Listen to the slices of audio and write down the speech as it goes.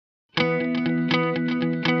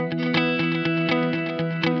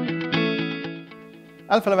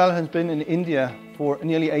Alfa Laval has been in India for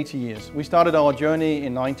nearly 80 years. We started our journey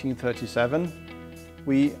in 1937.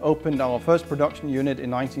 We opened our first production unit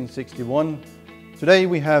in 1961. Today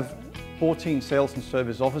we have 14 sales and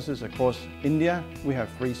service offices across India. We have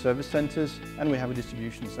 3 service centers and we have a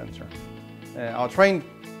distribution center. Our trained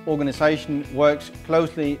organization works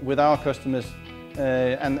closely with our customers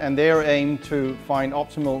and their aim to find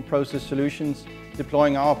optimal process solutions,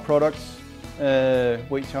 deploying our products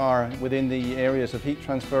which are within the areas of heat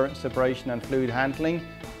transfer, separation and fluid handling.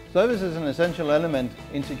 Service is an essential element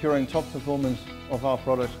in securing top performance of our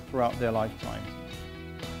products throughout their lifetime.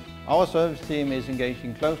 Our service team is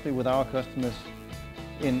engaging closely with our customers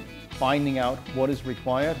in finding out what is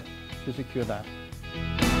required to secure that.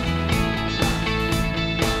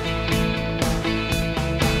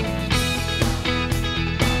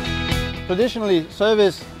 Traditionally,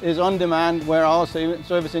 service is on demand, where our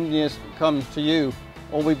service engineers come to you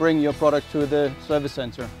or we bring your product to the service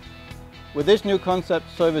center. With this new concept,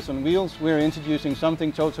 Service on Wheels, we're introducing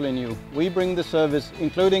something totally new. We bring the service,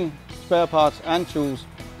 including spare parts and tools,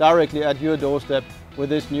 directly at your doorstep with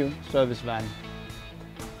this new service van.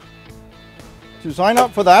 To sign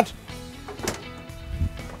up for that,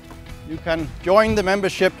 you can join the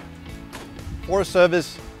membership for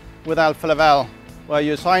service with Alfa Laval, where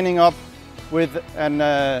you're signing up with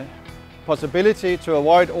a possibility to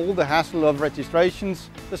avoid all the hassle of registrations.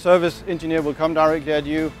 The service engineer will come directly at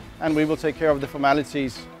you and we will take care of the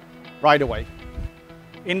formalities right away.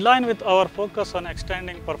 In line with our focus on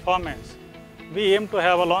extending performance, we aim to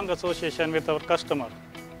have a long association with our customer.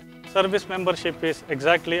 Service membership is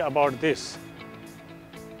exactly about this.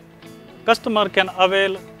 Customer can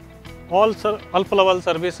avail all Alfa Laval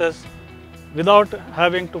services without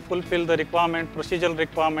having to fulfill the procedural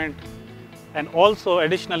requirement, and also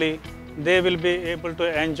additionally they will be able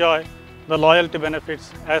to enjoy the loyalty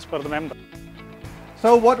benefits as per the member.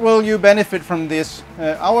 So what will you benefit from this?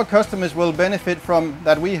 Our customers will benefit from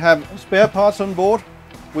that we have spare parts on board,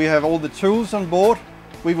 we have all the tools on board,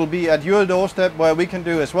 we will be at your doorstep where we can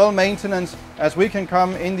do as well maintenance as we can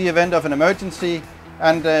come in the event of an emergency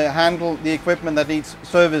and handle the equipment that needs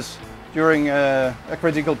service during a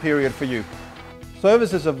critical period for you.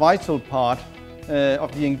 Service is a vital part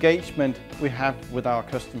of the engagement we have with our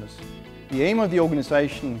customers. The aim of the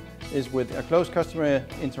organization is, with a close customer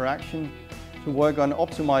interaction, to work on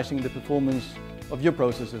optimizing the performance of your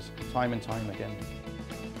processes time and time again.